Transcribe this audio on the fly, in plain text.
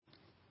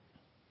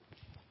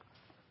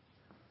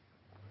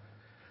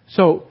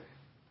So,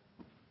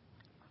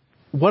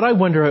 what I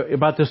wonder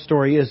about this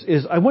story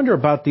is I wonder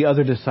about the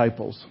other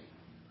disciples.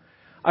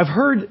 I've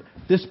heard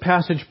this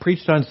passage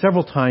preached on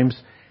several times,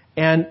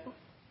 and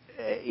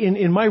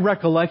in my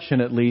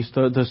recollection at least,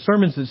 the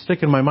sermons that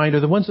stick in my mind are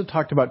the ones that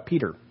talked about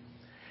Peter.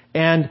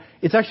 And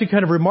it's actually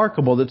kind of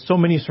remarkable that so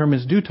many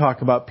sermons do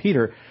talk about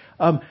Peter.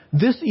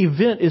 This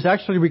event is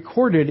actually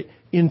recorded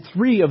in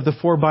 3 of the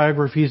 4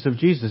 biographies of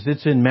Jesus.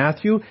 It's in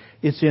Matthew,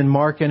 it's in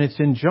Mark, and it's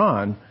in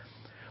John.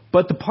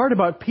 But the part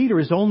about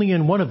Peter is only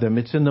in one of them.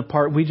 It's in the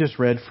part we just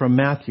read from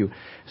Matthew.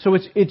 So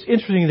it's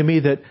interesting to me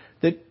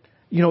that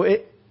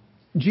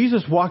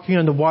Jesus walking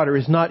on the water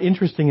is not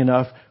interesting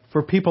enough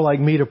for people like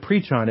me to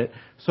preach on it.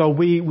 So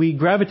we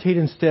gravitate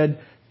instead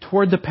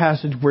toward the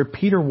passage where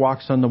Peter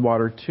walks on the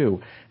water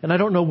too. And I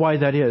don't know why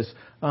that is.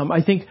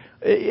 I think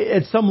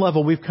at some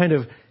level we've kind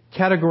of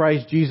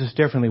categorized Jesus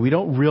differently. We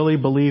don't really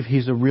believe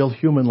he's a real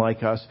human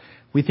like us.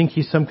 We think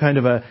he's some kind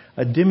of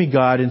a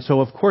demigod, and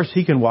so of course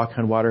he can walk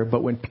on water.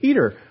 But when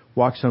Peter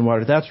walks on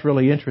water, that's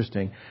really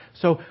interesting.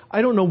 So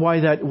I don't know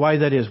why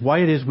that is. Why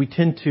it is we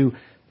tend to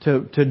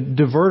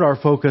divert our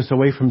focus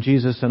away from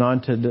Jesus and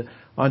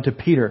onto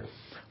Peter.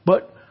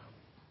 But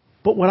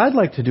what I'd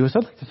like to do is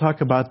I'd like to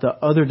talk about the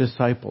other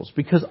disciples,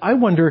 because I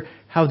wonder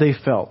how they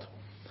felt.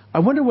 I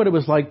wonder what it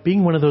was like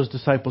being one of those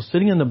disciples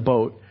sitting in the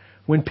boat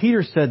when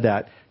Peter said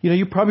that.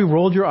 You probably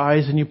rolled your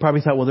eyes and you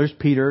probably thought, well, there's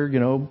Peter,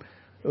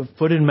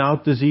 foot and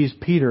mouth disease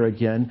Peter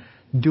again,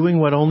 doing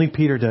what only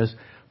Peter does.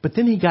 But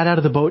then he got out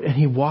of the boat and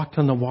he walked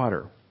on the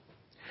water.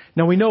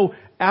 Now we know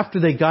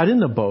after they got in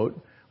the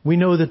boat, we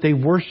know that they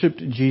worshiped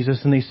Jesus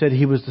and they said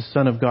he was the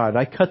Son of God.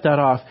 I cut that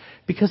off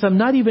because I'm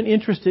not even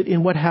interested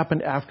in what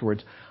happened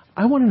afterwards.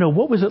 I want to know,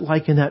 what was it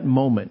like in that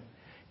moment?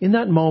 In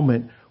that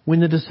moment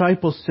when the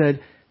disciples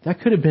said, that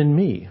could have been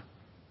me.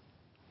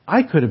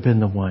 I could have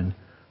been the one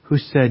who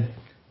said,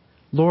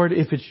 Lord,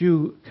 if it's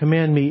you,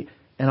 command me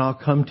and I'll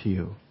come to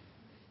you.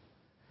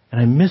 And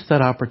I missed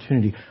that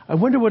opportunity. I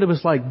wonder what it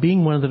was like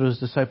being one of those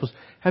disciples.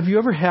 Have you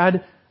ever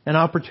had an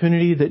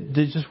opportunity that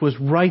just was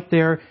right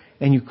there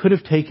and you could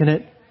have taken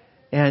it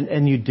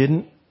and you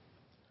didn't?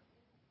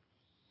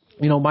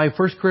 My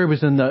first career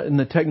was in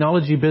the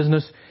technology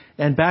business,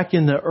 and back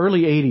in the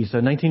early 80s,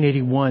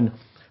 1981,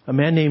 a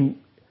man named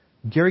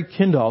Gary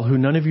Kindall, who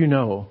none of you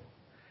know,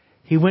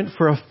 he went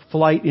for a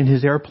flight in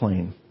his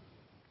airplane.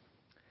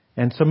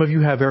 And some of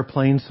you have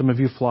airplanes, some of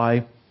you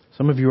fly.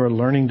 Some of you are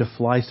learning to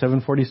fly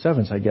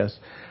 747s, I guess.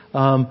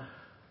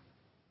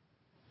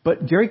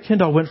 But Gary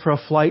Kindall went for a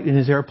flight in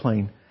his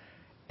airplane.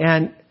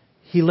 And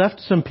he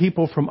left some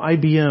people from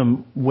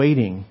IBM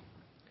waiting.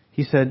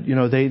 He said,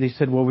 they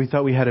said, well, we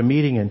thought we had a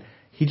meeting. And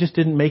he just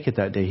didn't make it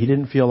that day. He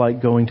didn't feel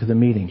like going to the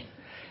meeting.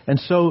 And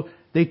so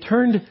they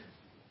turned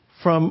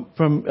from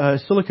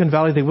Silicon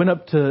Valley. They went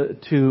up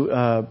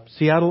to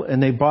Seattle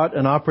and they bought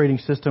an operating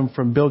system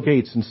from Bill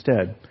Gates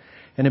instead.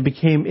 And it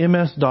became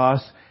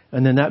MS-DOS.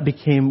 And then that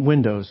became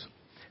Windows.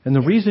 And the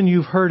reason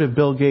you've heard of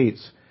Bill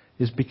Gates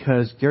is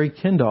because Gary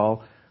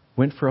Kindall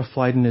went for a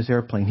flight in his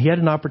airplane. He had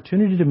an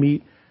opportunity to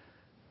meet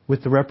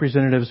with the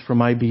representatives from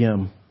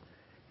IBM,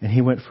 and he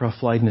went for a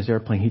flight in his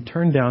airplane. He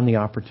turned down the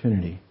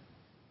opportunity.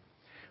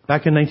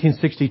 Back in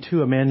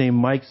 1962, a man named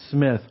Mike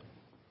Smith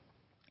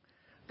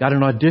got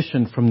an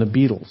audition from the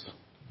Beatles.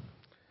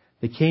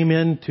 They came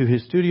into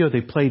his studio, they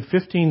played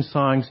 15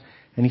 songs,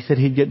 and he said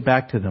he'd get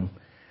back to them.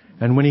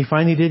 And when he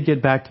finally did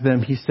get back to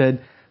them, he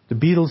said, the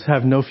Beatles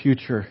have no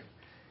future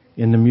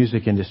in the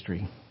music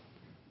industry.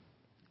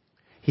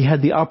 He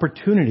had the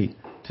opportunity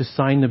to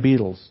sign the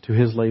Beatles to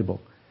his label,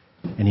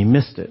 and he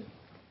missed it.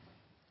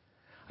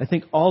 I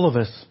think all of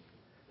us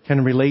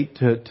can relate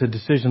to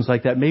decisions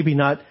like that. Maybe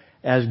not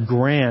as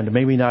grand,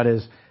 maybe not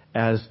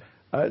as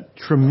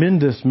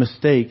tremendous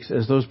mistakes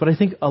as those, but I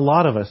think a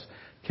lot of us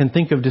can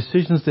think of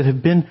decisions that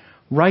have been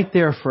right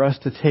there for us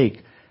to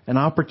take, an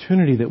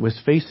opportunity that was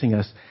facing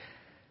us.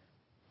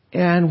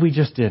 And we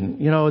just didn't.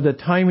 The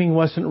timing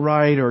wasn't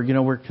right, or,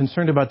 we're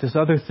concerned about this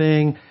other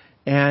thing,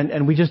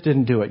 and we just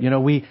didn't do it.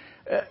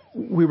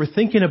 We were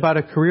thinking about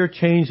a career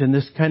change, and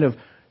this kind of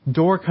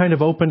door kind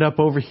of opened up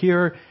over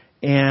here,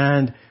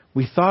 and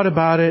we thought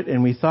about it,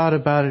 and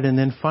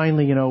then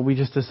finally, we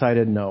just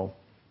decided no.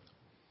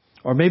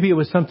 Or maybe it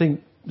was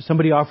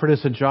somebody offered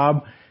us a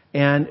job,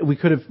 and we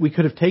could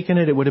have taken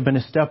it. It would have been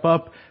a step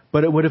up,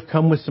 but it would have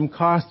come with some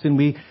cost, and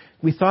we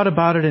thought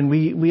about it, and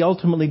we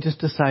ultimately just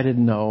decided,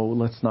 no,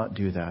 let's not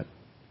do that.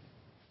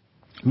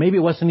 Maybe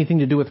it wasn't anything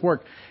to do with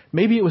work.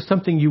 Maybe it was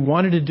something you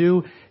wanted to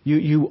do.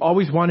 You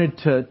always wanted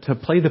to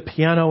play the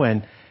piano,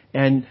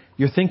 and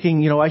you're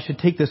thinking, I should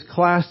take this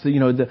class.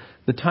 The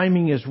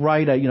timing is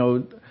right.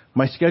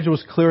 My schedule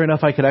is clear enough.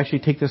 I could actually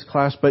take this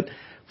class, but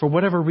for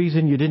whatever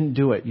reason, you didn't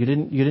do it. You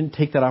didn't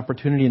take that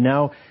opportunity, and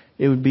now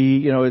it would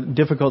be,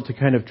 difficult to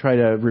kind of try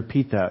to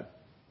repeat that.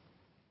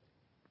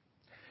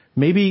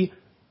 Maybe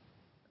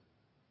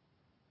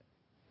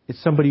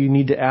it's somebody you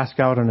need to ask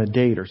out on a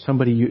date, or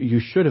somebody you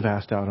should have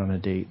asked out on a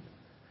date.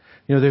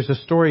 There's a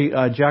story,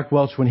 Jack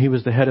Welch, when he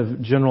was the head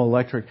of General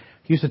Electric,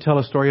 he used to tell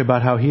a story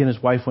about how he and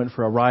his wife went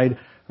for a ride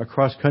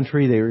across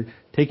country. They were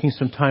taking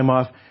some time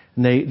off,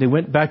 and they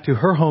went back to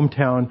her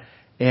hometown,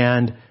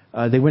 and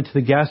they went to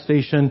the gas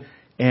station,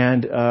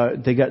 and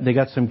they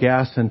got some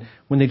gas. And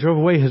when they drove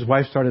away, his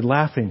wife started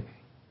laughing,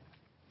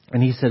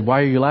 and he said,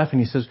 "Why are you laughing?"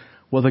 He says,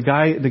 "Well, the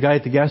guy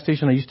at the gas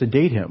station, I used to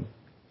date him."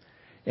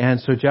 And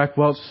so Jack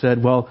Welch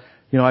said, "Well,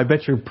 I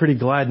bet you're pretty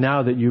glad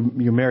now that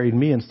you married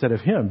me instead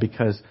of him,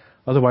 because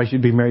otherwise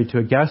you'd be married to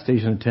a gas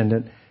station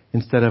attendant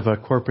instead of a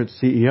corporate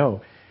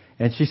CEO."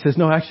 And she says,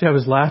 "No, actually I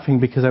was laughing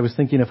because I was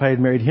thinking if I had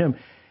married him,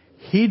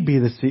 he'd be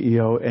the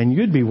CEO and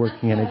you'd be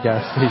working in a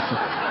gas station."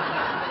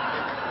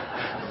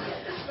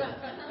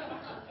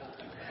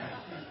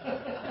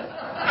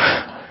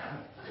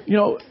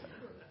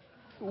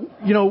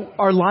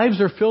 Our lives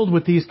are filled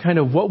with these kind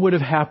of what would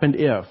have happened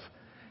if.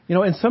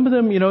 And some of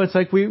them, it's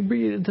like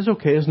it's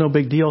okay, it's no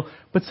big deal.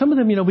 But some of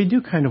them, we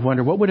do kind of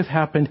wonder, what would have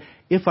happened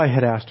if I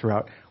had asked her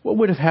out? What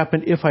would have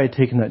happened if I had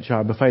taken that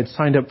job, if I had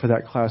signed up for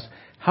that class?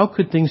 How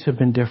could things have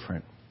been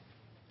different?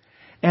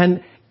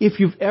 And if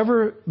you've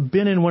ever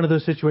been in one of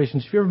those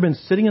situations, if you've ever been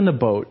sitting in the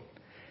boat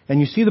and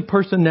you see the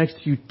person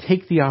next to you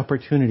take the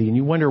opportunity and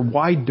you wonder,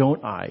 why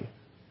don't I?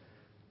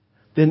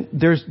 Then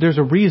there's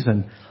a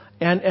reason.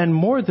 And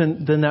more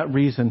than that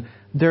reason,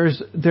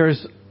 there's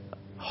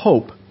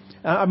hope.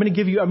 I'm going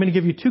to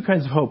give you two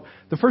kinds of hope.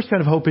 The first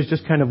kind of hope is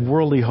just kind of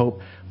worldly hope.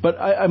 But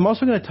I'm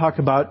also going to talk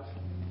about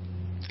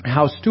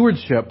how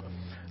stewardship,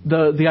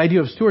 the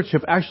idea of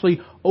stewardship,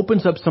 actually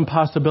opens up some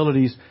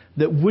possibilities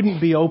that wouldn't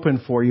be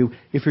open for you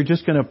if you're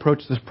just going to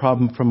approach this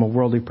problem from a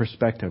worldly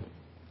perspective.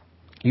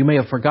 You may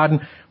have forgotten,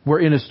 we're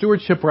in a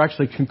stewardship. We're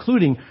actually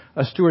concluding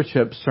a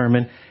stewardship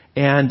sermon.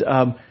 And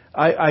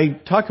I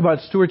talk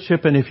about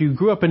stewardship, and if you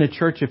grew up in a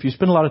church, if you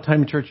spend a lot of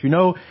time in church,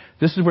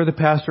 this is where the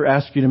pastor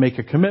asks you to make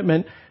a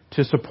commitment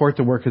to support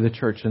the work of the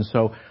church. And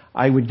so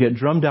I would get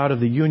drummed out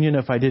of the union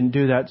if I didn't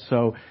do that.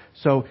 So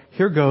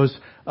here goes.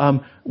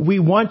 We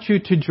want you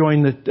to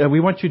join the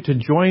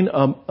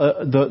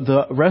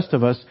rest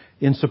of us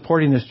in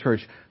supporting this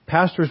church.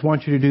 Pastors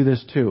want you to do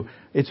this too.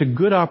 It's a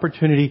good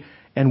opportunity.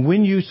 And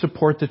when you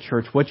support the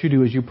church, what you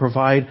do is you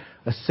provide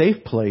a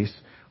safe place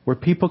where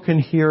people can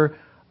hear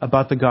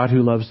about the God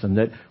who loves them.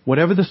 That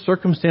whatever the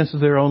circumstances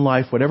of their own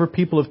life, whatever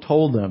people have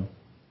told them,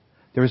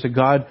 there is a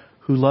God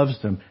who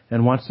loves them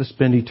and wants to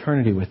spend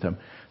eternity with them.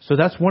 So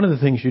that's one of the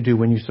things you do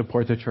when you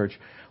support the church.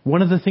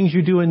 One of the things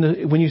you do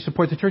when you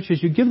support the church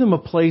is you give them a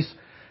place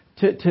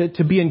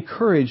to be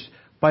encouraged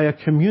by a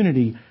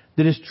community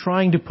that is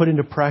trying to put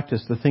into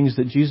practice the things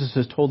that Jesus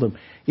has told them.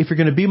 If you're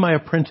going to be my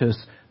apprentice,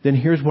 then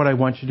here's what I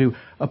want you to do.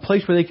 A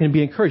place where they can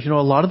be encouraged.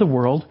 A lot of the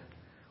world,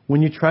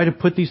 when you try to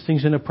put these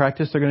things into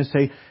practice, they're going to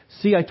say,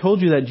 "See, I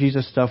told you that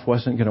Jesus stuff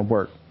wasn't going to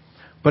work."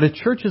 But a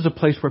church is a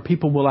place where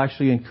people will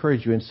actually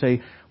encourage you and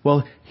say,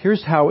 "Well,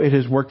 here's how it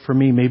has worked for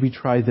me. Maybe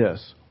try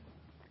this."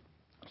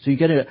 So you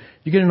get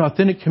an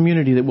authentic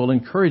community that will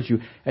encourage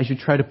you as you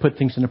try to put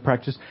things into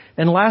practice.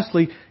 And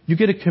lastly, you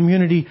get a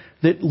community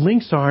that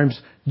links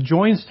arms,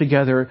 joins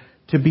together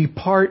to be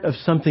part of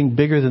something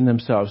bigger than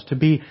themselves, to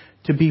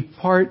be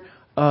part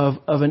of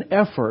an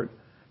effort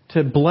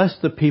to bless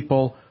the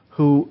people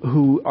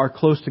who are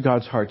close to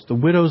God's hearts, the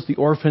widows, the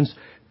orphans,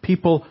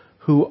 people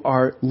who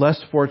are less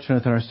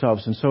fortunate than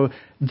ourselves. And so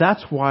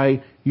that's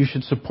why you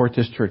should support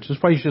this church.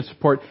 That's why you should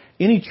support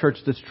any church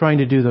that's trying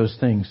to do those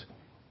things.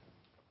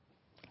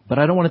 But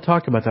I don't want to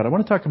talk about that. I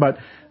want to talk about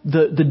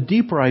the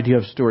deeper idea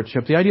of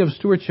stewardship, the idea of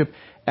stewardship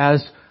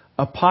as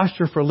a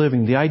posture for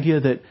living, the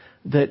idea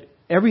that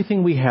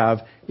everything we have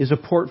is a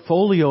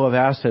portfolio of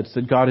assets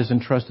that God has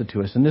entrusted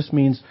to us. And this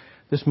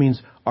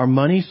means our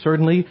money,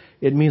 certainly.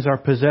 It means our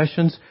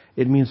possessions.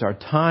 It means our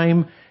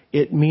time.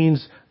 It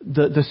means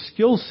the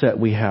skill set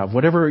we have,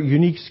 whatever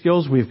unique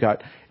skills we've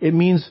got. It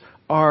means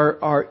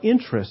our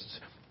interests.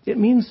 It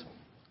means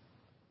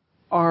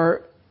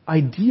our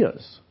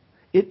ideas.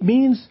 It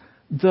means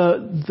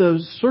the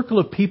circle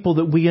of people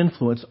that we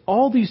influence.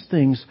 All these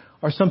things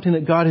are something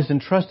that God has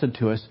entrusted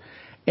to us.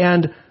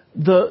 And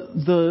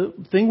the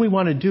thing we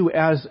want to do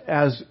as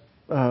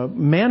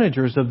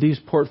managers of these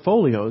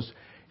portfolios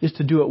is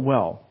to do it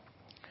well.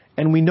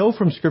 And we know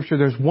from Scripture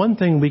there's one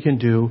thing we can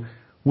do,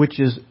 which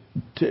is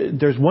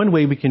there's one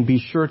way we can be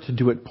sure to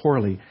do it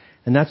poorly,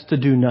 and that's to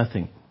do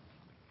nothing.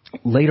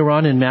 Later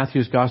on in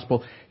Matthew's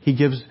Gospel, he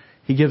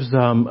gives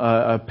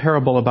a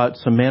parable about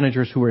some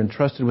managers who were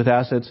entrusted with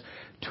assets.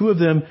 Two of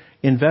them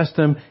invest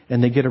them,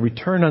 and they get a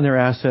return on their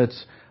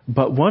assets.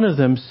 But one of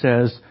them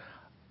says,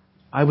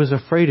 "I was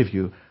afraid of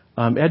you."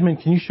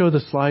 Edmund, can you show the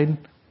slide?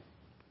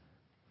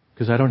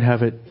 Because I don't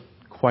have it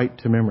quite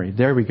to memory.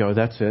 There we go.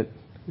 That's it.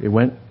 It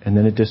went, and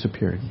then it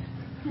disappeared.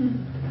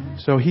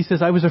 So he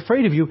says, "I was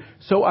afraid of you,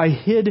 so I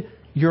hid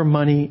your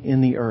money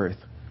in the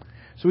earth."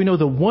 So we know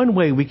the one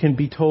way we can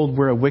be told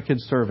we're a wicked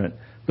servant,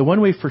 the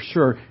one way for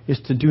sure, is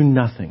to do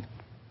nothing.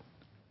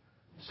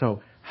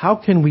 So how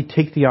can we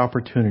take the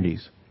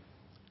opportunities,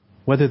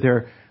 whether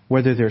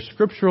they're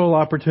scriptural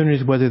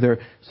opportunities, whether they're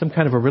some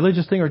kind of a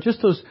religious thing, or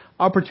just those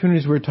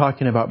opportunities we were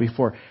talking about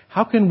before?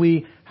 How can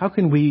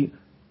we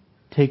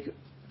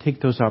take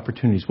those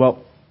opportunities?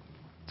 Well,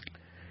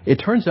 It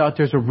turns out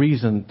there's a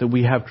reason that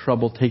we have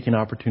trouble taking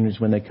opportunities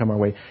when they come our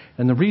way.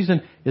 And the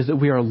reason is that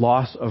we are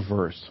loss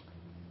averse.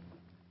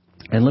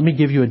 And let me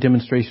give you a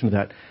demonstration of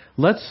that.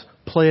 Let's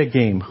play a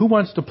game. Who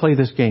wants to play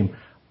this game?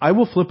 I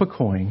will flip a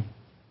coin,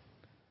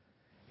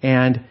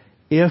 and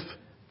if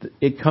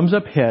it comes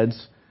up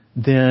heads,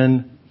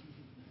 then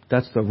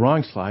that's the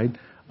wrong slide.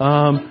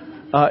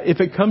 If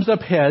it comes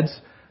up heads,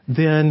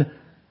 then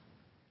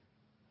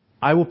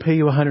I will pay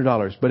you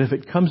 $100. But if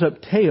it comes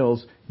up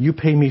tails, you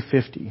pay me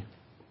 $50.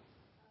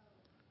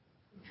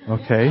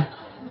 Okay?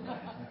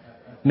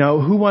 Now,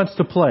 who wants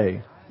to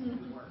play?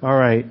 All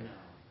right.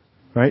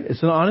 Right?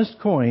 It's an honest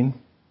coin.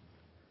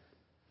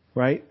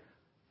 Right?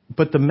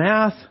 But the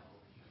math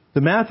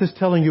is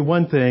telling you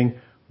one thing,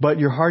 but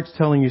your heart's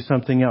telling you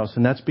something else.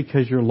 And that's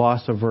because you're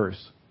loss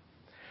averse.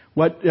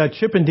 What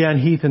Chip and Dan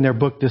Heath in their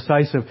book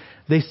Decisive,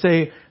 they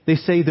say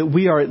that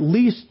we are at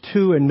least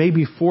 2 and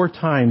maybe 4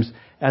 times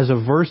as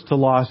averse to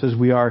loss as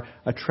we are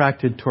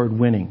attracted toward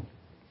winning.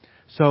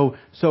 So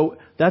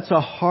that's a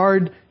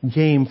hard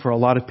game for a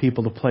lot of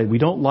people to play. We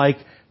don't like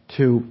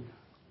to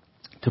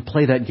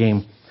play that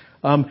game.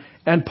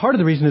 And part of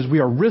the reason is we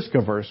are risk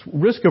averse.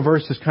 Risk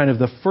averse is kind of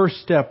the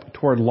first step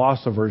toward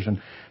loss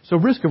aversion. So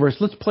risk averse,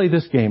 let's play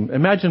this game.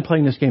 Imagine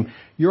playing this game.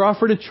 You're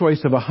offered a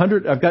choice of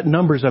 100. I've got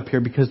numbers up here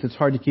because it's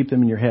hard to keep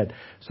them in your head.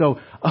 So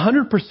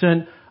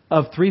 100%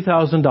 of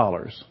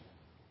 $3,000.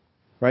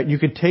 Right? You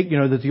could take,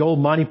 the old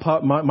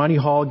Monty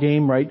Hall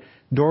game, right?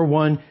 Door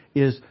 1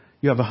 is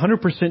you have a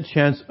 100%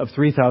 chance of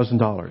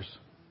 $3,000.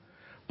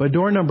 But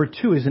door number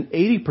 2 is an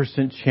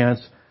 80%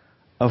 chance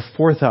of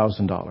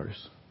 $4,000.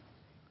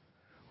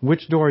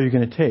 Which door are you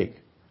going to take?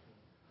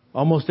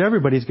 Almost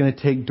everybody's going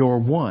to take door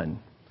 1.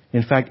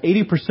 In fact,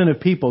 80% of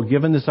people,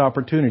 given this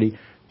opportunity,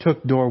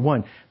 took door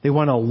 1. They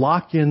want to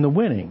lock in the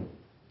winning,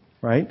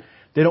 right?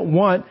 They don't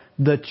want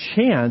the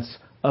chance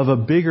of a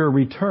bigger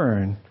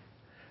return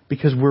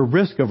because we're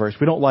risk averse.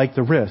 We don't like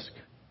the risk.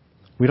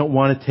 We don't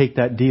want to take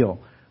that deal.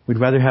 We'd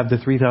rather have the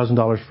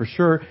 $3,000 for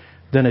sure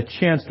than a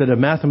chance that a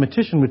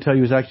mathematician would tell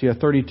you is actually a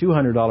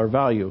 $3,200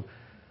 value.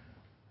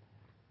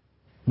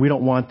 We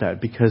don't want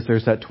that because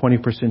there's that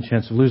 20%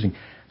 chance of losing.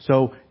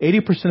 So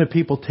 80% of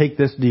people take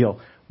this deal.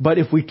 But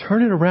if we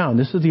turn it around,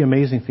 this is the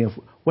amazing thing.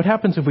 What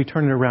happens if we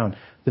turn it around?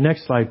 The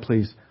next slide,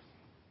 please.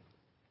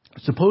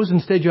 Suppose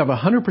instead you have a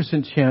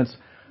 100% chance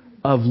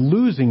of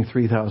losing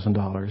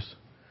 $3,000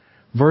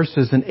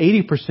 versus an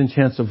 80%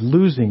 chance of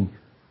losing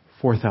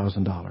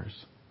 $4,000.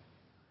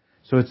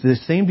 So it's the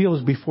same deal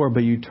as before,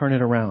 but you turn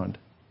it around.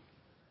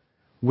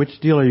 Which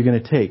deal are you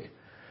going to take?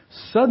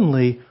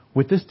 Suddenly,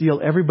 with this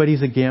deal,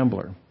 everybody's a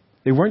gambler.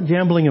 They weren't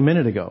gambling a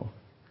minute ago,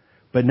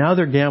 but now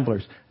they're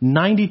gamblers.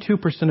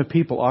 92% of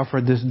people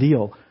offered this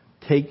deal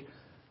take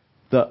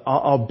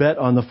I'll bet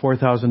on the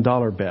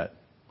 $4,000 bet.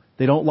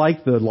 They don't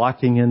like the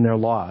locking in their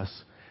loss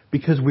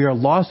because we are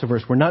loss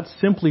averse. We're not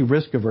simply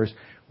risk averse.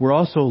 We're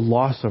also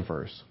loss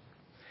averse.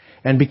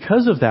 And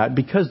because of that,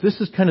 because this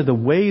is kind of the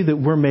way that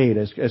we're made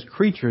as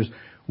creatures,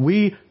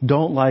 we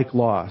don't like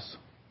loss.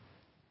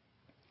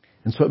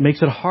 And so it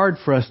makes it hard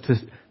for us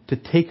to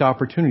take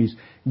opportunities.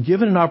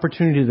 Given an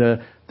opportunity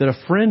that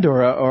a friend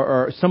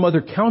or some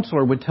other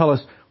counselor would tell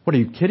us, what, are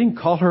you kidding?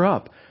 Call her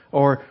up.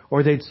 Or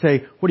they'd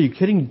say, what, are you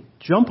kidding?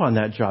 Jump on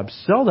that job.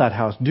 Sell that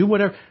house. Do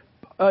whatever.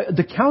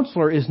 The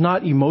counselor is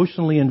not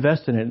emotionally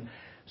invested in it.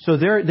 So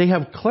they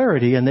have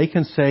clarity and they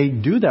can say,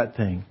 do that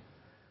thing.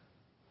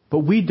 But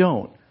we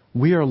don't.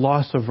 We are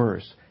loss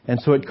averse. And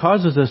so it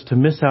causes us to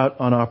miss out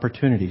on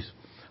opportunities.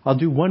 I'll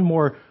do one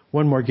more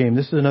game.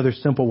 This is another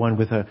simple one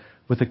with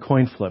a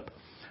coin flip.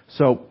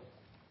 So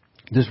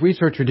this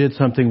researcher did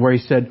something where he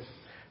said,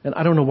 and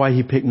I don't know why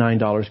he picked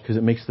 $9 because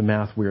it makes the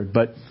math weird,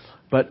 but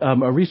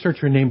a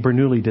researcher named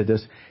Bernoulli did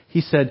this. He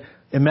said,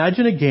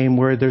 imagine a game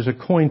where there's a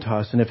coin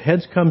toss, and if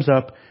heads comes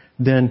up,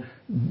 then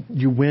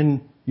you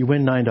win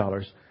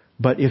 $9.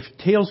 But if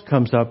tails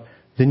comes up,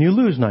 then you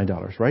lose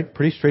 $9, right?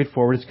 Pretty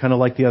straightforward. It's kind of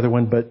like the other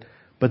one,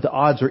 but the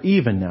odds are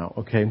even now,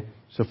 okay?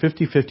 So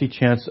 50-50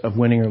 chance of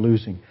winning or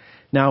losing.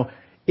 Now,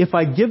 if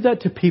I give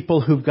that to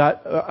people who've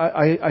got,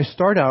 I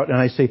start out and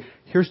I say,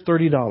 here's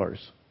 $30.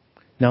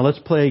 Now let's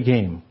play a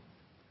game.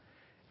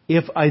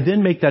 If I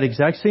then make that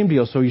exact same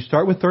deal, so you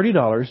start with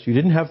 $30, you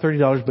didn't have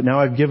 $30, but now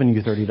I've given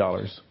you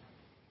 $30.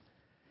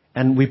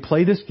 And we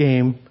play this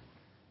game,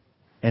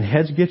 and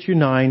heads get you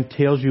 9,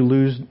 tails you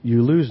lose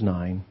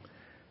 9.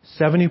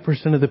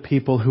 70% of the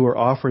people who are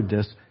offered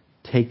this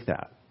take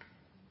that.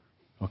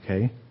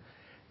 Okay?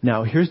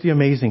 Now, here's the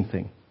amazing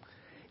thing.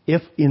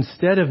 If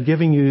instead of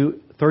giving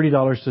you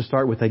 $30 to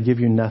start with, I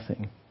give you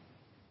nothing,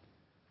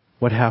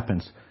 what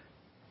happens?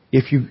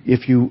 If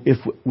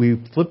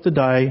we flip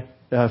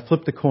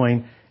the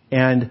coin,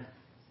 and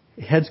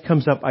heads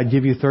comes up, I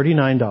give you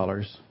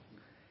 $39.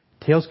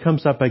 Tails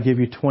comes up, I give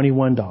you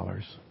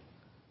 $21.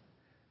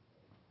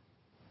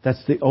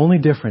 That's the only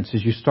difference,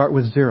 is you start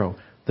with 0.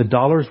 The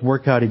dollars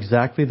work out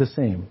exactly the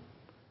same.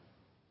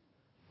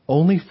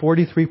 Only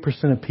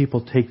 43% of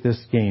people take this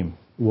game,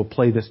 will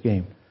play this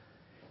game.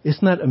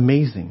 Isn't that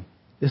amazing?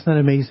 Isn't that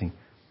amazing?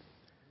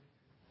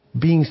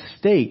 Being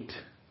staked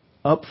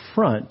up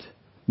front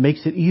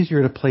makes it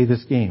easier to play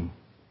this game.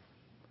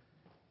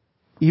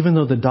 Even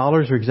though the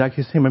dollars are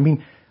exactly the same. I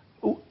mean,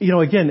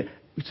 again,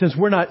 since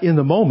we're not in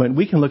the moment,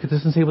 we can look at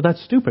this and say, well,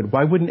 that's stupid.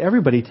 Why wouldn't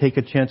everybody take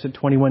a chance at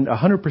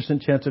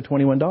 100% chance at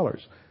 $21,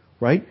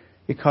 right?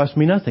 It costs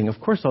me nothing. Of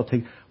course I'll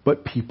take,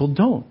 but people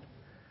don't.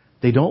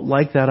 They don't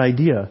like that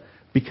idea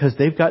because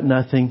they've got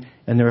nothing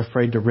and they're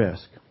afraid to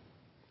risk.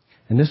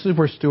 And this is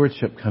where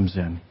stewardship comes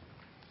in.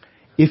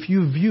 If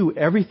you view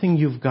everything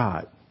you've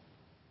got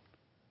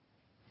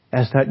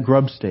as that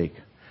grub stake,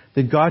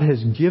 that God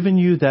has given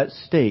you that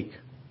stake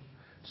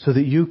so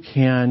that you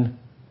can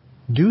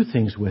do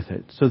things with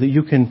it, so that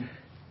you can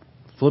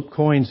flip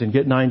coins and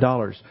get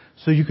 $9,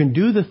 so you can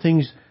do the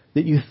things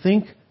that you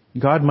think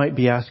God might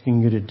be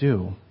asking you to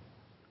do.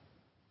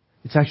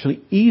 It's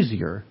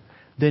easier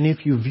than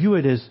if you view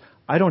it as,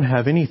 I don't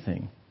have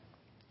anything.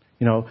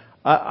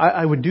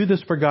 I would do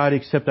this for God,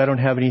 except I don't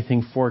have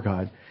anything for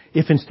God.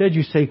 If instead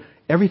you say,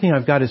 everything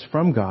I've got is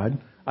from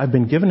God, I've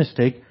been given a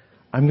stake,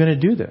 I'm going to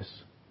do this.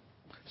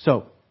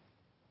 So,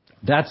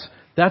 that's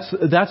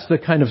the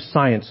kind of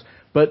science.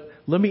 But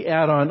let me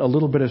add on a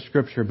little bit of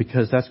scripture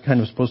because that's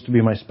kind of supposed to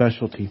be my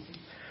specialty.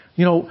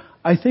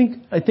 I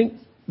think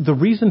the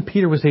reason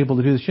Peter was able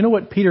to do this, you know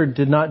what Peter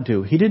did not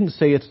do? He didn't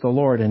say it's the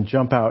Lord and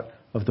jump out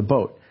of the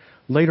boat.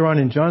 Later on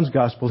in John's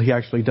gospel, he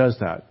actually does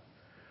that.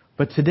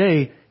 But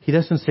today, he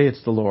doesn't say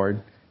it's the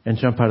Lord and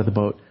jump out of the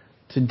boat.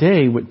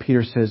 Today, what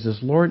Peter says is,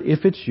 Lord,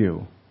 if it's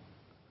you,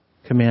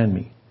 command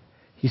me.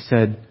 He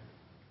said,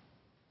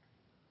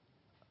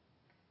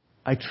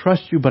 I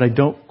trust you, but I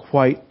don't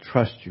quite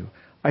trust you.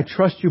 I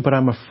trust you, but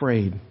I'm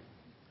afraid.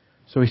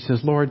 So he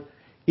says, Lord,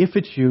 if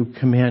it's you,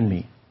 command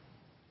me.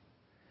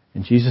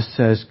 And Jesus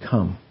says,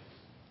 come.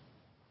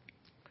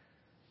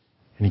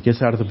 And he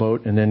gets out of the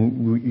boat, and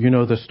then you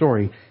know the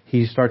story.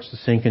 He starts to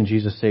sink, and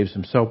Jesus saves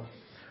him.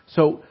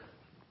 So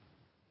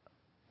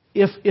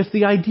if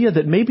the idea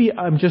that maybe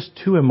I'm just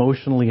too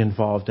emotionally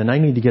involved, and I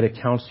need to get a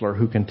counselor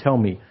who can tell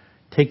me,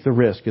 take the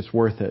risk, it's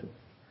worth it.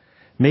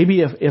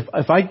 Maybe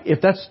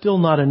if that's still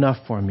not enough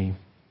for me,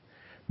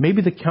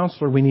 maybe the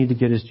counselor we need to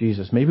get is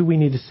Jesus. Maybe we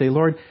need to say,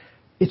 Lord,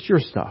 it's your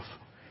stuff.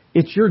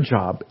 It's your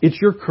job.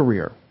 It's your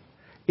career.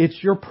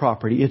 It's your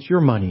property. It's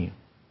your money.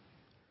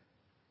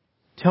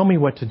 Tell me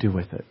what to do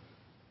with it.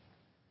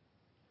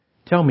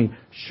 Tell me,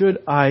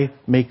 should I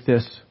make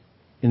this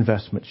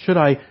investment? Should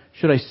I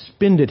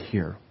spend it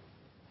here?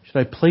 Should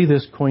I play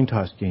this coin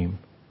toss game?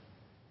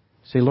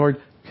 Say, Lord,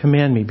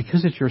 command me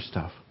because it's your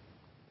stuff.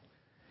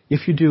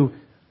 If you do,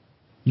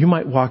 you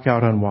might walk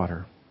out on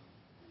water.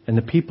 And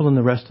the people in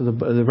the rest of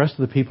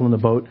the people in the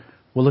boat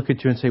will look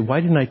at you and say, why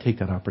didn't I take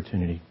that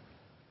opportunity?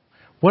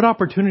 What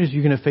opportunities are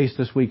you going to face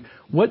this week?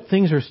 What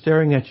things are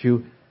staring at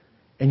you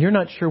and you're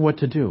not sure what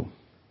to do?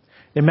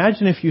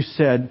 Imagine if you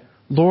said,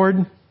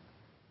 Lord,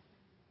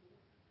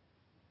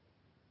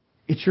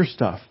 it's your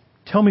stuff.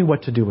 Tell me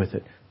what to do with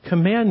it.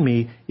 Command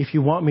me if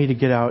you want me to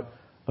get out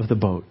of the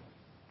boat.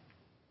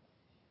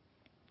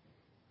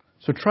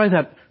 So try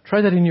that.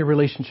 Try that in your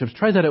relationships.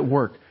 Try that at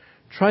work.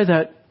 Try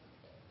that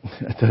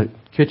at the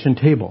kitchen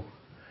table.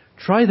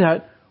 Try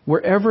that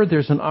wherever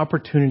there's an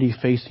opportunity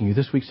facing you.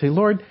 This week say,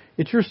 Lord,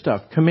 it's your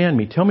stuff. Command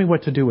me. Tell me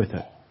what to do with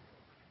it.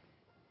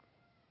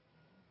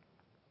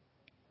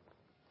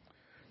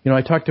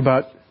 I talked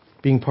about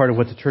being part of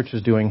what the church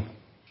is doing.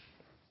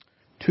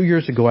 2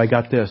 years ago, I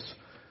got this.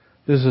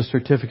 This is a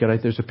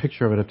certificate. There's a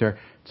picture of it up there. It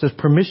says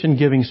permission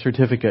giving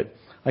certificate.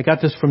 I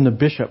got this from the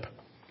bishop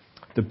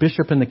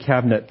in the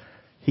cabinet.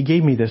 He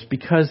gave me this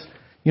because,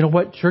 you know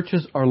what?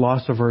 Churches are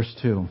loss averse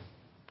too.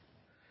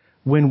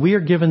 When we are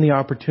given the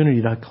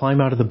opportunity to climb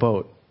out of the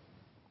boat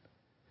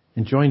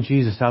and join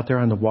Jesus out there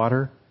on the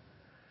water,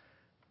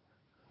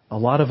 a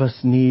lot of us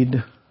need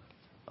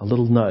a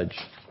little nudge.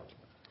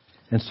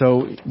 And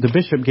so the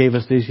bishop gave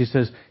us these. He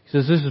says,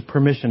 this is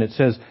permission. It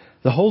says,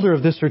 the holder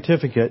of this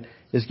certificate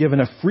is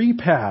given a free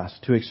pass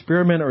to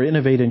experiment or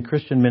innovate in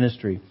Christian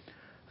ministry,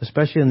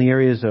 especially in the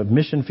areas of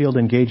mission field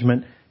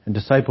engagement and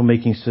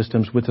disciple-making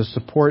systems with the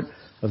support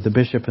of the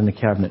bishop and the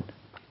cabinet.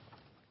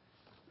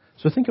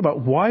 So think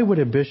about, why would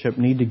a bishop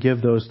need to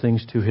give those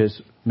things to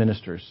his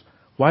ministers?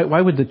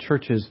 Why would the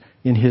churches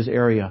in his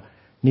area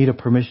need a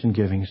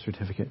permission-giving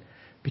certificate?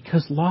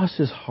 Because loss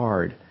is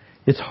hard.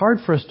 It's hard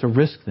for us to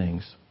risk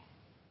things.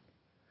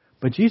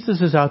 But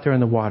Jesus is out there in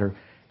the water,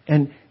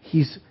 and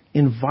He's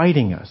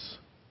inviting us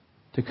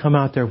to come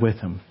out there with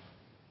Him.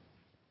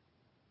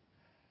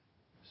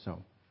 So,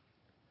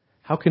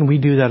 how can we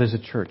do that as a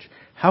church?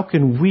 How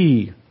can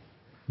we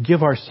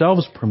give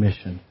ourselves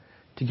permission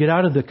to get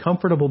out of the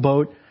comfortable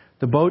boat,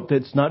 the boat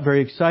that's not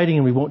very exciting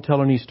and we won't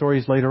tell any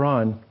stories later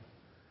on,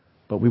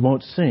 but we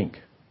won't sink,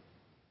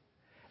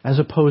 as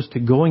opposed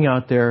to going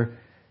out there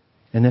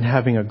and then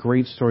having a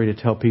great story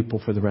to tell people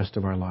for the rest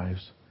of our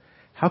lives?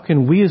 How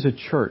can we as a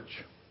church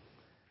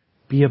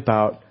be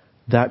about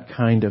that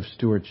kind of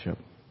stewardship?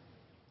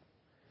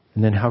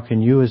 And then how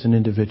can you as an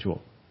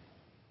individual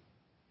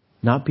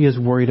not be as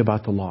worried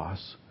about the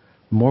loss,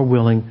 more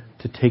willing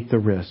to take the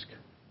risk?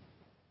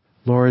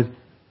 Lord,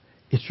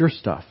 it's your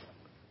stuff.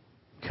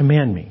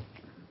 Command me.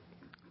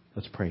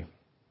 Let's pray.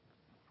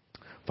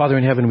 Father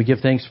in heaven, we give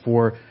thanks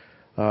for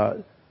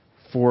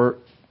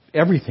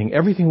everything.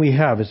 Everything we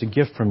have is a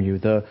gift from you.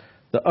 The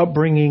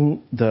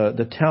upbringing,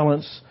 the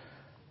talents,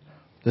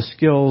 the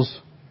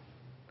skills,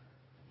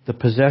 the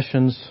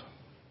possessions.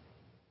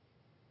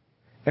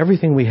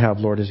 Everything we have,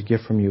 Lord, is a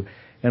gift from you.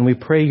 And we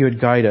pray you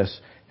would guide us.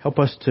 Help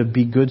us to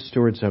be good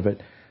stewards of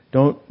it.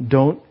 Don't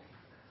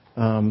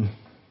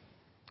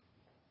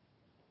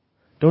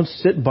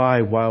sit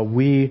by while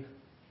we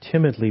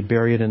timidly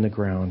bury it in the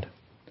ground.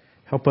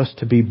 Help us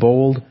to be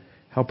bold.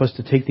 Help us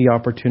to take the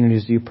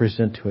opportunities that you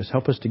present to us.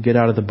 Help us to get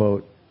out of the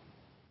boat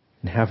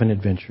and have an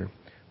adventure.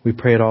 We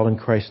pray it all in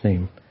Christ's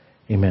name.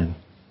 Amen.